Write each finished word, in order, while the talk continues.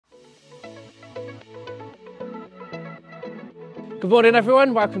Good morning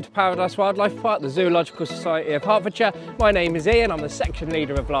everyone, welcome to Paradise Wildlife Park, the Zoological Society of Hertfordshire. My name is Ian, I'm the section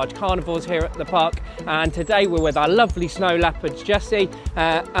leader of large carnivores here at the park, and today we're with our lovely snow leopards Jessie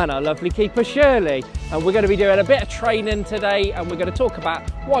and our lovely keeper Shirley, and we're going to be doing a bit of training today, and we're going to talk about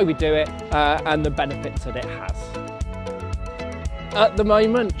why we do it and the benefits that it has. At the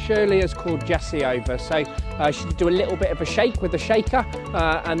moment, Shirley has called Jessie over, so she'll do a little bit of a shake with the shaker,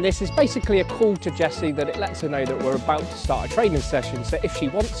 and this is basically a call to Jessie that it lets her know that we're about to start a training session. So if she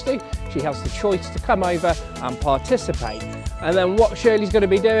wants to, she has the choice to come over and participate. And then what Shirley's going to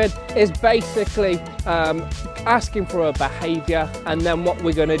be doing is basically asking for her behaviour, and then what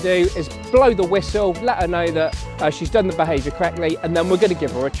we're going to do is blow the whistle, let her know that she's done the behaviour correctly, and then we're going to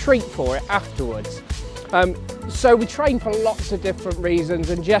give her a treat for it afterwards. So we train for lots of different reasons,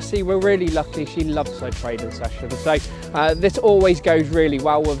 and Jessie, we're really lucky, she loves her training sessions. So this always goes really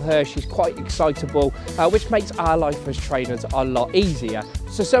well with her. She's quite excitable, which makes our life as trainers a lot easier.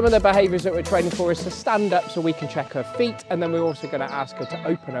 So some of the behaviours that we're training for is to stand up so we can check her feet, and then we're also going to ask her to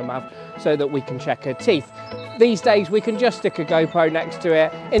open her mouth so that we can check her teeth. These days we can just stick a GoPro next to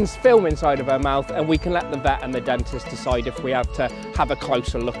it, film inside of her mouth, and we can let the vet and the dentist decide if we have to have a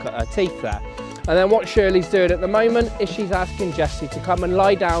closer look at her teeth there. And then what Shirley's doing at the moment is she's asking Jessie to come and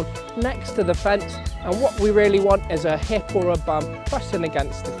lie down next to the fence, and what we really want is a hip or a bum pressing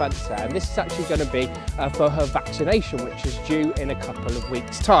against the fence there, and this is actually going to be for her vaccination, which is due in a couple of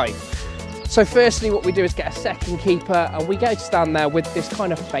weeks' time. So firstly what we do is get a second keeper, and we go to stand there with this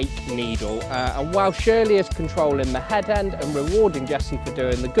kind of fake needle, and while Shirley is controlling the head end and rewarding Jessie for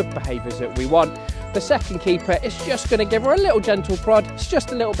doing the good behaviours that we want, the second keeper is just going to give her a little gentle prod. It's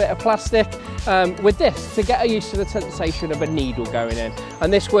just a little bit of plastic with this to get her used to the sensation of a needle going in,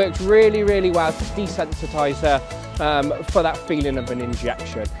 and this works really well to desensitise her for that feeling of an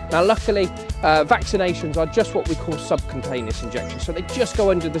injection. Now luckily vaccinations are just what we call subcutaneous injections, so they just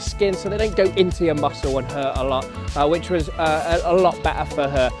go under the skin, so they don't go into your muscle and hurt a lot, which was a lot better for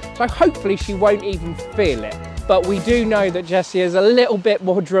her. So hopefully she won't even feel it. But we do know that Jessie is a little bit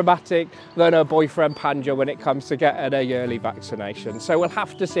more dramatic than her boyfriend Panja when it comes to getting a yearly vaccination. So we'll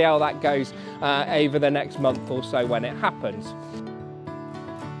have to see how that goes over the next month or so when it happens.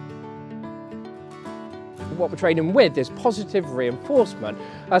 What we're training with is positive reinforcement.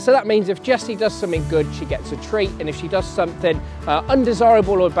 So that means if Jessie does something good, she gets a treat, and if she does something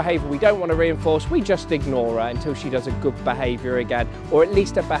undesirable or behaviour we don't want to reinforce, we just ignore her until she does a good behaviour again, or at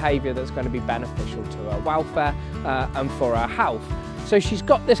least a behaviour that's going to be beneficial to her welfare and for her health. So she's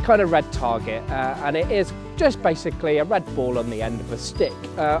got this kind of red target, and it is just basically a red ball on the end of a stick.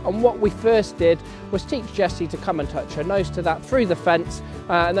 And what we first did was teach Jessie to come and touch her nose to that through the fence,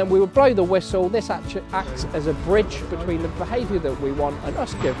 and then we would blow the whistle. This actually acts as a bridge between the behaviour that we want and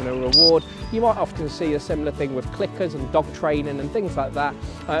us giving a reward. You might often see a similar thing with clickers and dog training and things like that.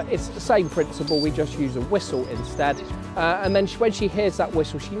 It's the same principle, we just use a whistle instead. And then when she hears that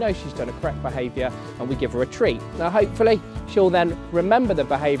whistle, she knows she's done a correct behaviour, and we give her a treat. Now hopefully she'll then remember the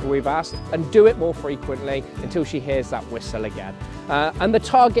behaviour we've asked and do it more frequently until she hears that whistle again. And the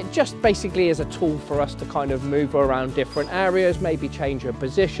target just basically is a tool for us to kind of move her around different areas, maybe change her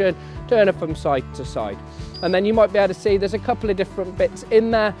position, turn her from side to side. And then you might be able to see there's a couple of different bits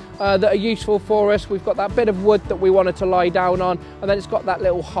in there that are useful for us. We've got that bit of wood that we wanted to lie down on, and then it's got that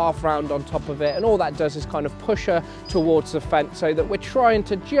little half round on top of it, and all that does is kind of push her towards the fence, so that we're trying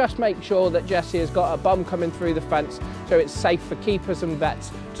to just make sure that Jessie has got a bum coming through the fence, so it's safe for keepers and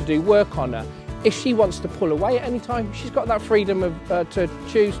vets to do work on her. If she wants to pull away at any time, she's got that freedom of, to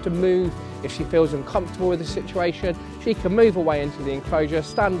choose to move. If she feels uncomfortable with the situation, she can move away into the enclosure,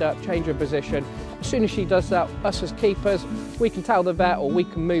 stand up, change her position. As soon as she does that, us as keepers, we can tell the vet, or we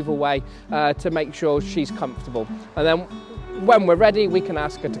can move away to make sure she's comfortable. And then when we're ready, we can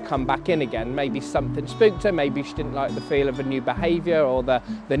ask her to come back in again. Maybe something spooked her, maybe she didn't like the feel of a new behaviour or the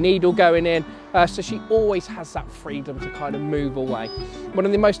needle going in. So she always has that freedom to kind of move away. One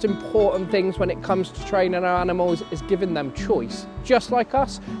of the most important things when it comes to training our animals is giving them choice. Just like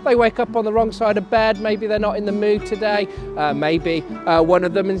us, they wake up on the wrong side of bed, maybe they're not in the mood today, maybe one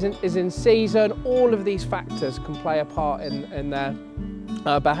of them is in season. All of these factors can play a part in their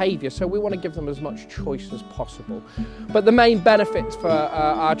behaviour, so we want to give them as much choice as possible. But the main benefits for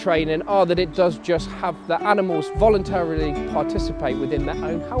our training are that it does just have the animals voluntarily participate within their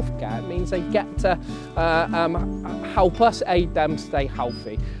own healthcare. It means they get to help us aid them stay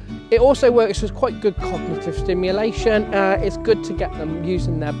healthy. It also works as quite good cognitive stimulation. It's good to get them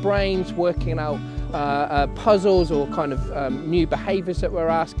using their brains, working out puzzles or kind of new behaviours that we're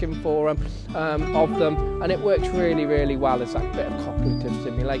asking for of them, and it works really well as that bit of cognitive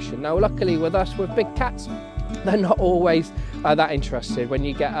stimulation. Now luckily with us, with big cats, they're not always that interested. When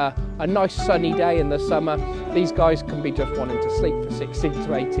you get a nice sunny day in the summer, these guys can be just wanting to sleep for 16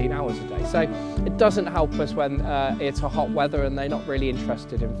 to 18 hours a day. So it doesn't help us when it's a hot weather and they're not really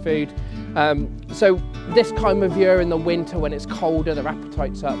interested in food. So this time of year in the winter, when it's colder, their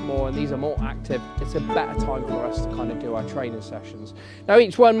appetite's up more and these are more active, it's a better time for us to kind of do our training sessions. Now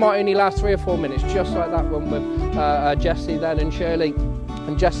each one might only last 3 or 4 minutes, just like that one with Jessie then and Shirley.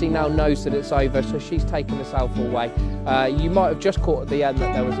 And Jessie now knows that it's over, so she's taken herself away. You might have just caught at the end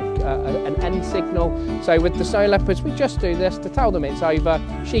that there was an end signal. So with the snow leopards, we just do this to tell them it's over.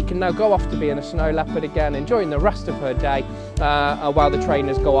 She can now go off to being a snow leopard again, enjoying the rest of her day while the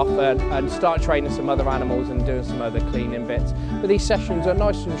trainers go off and start training some other animals and doing some other cleaning bits. But these sessions are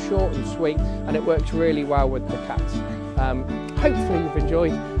nice and short and sweet, and it works really well with the cats. Hopefully you've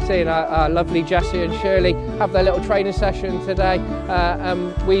enjoyed seeing our lovely Jessie and Shirley have their little training session today.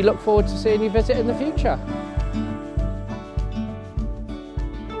 We look forward to seeing you visit in the future.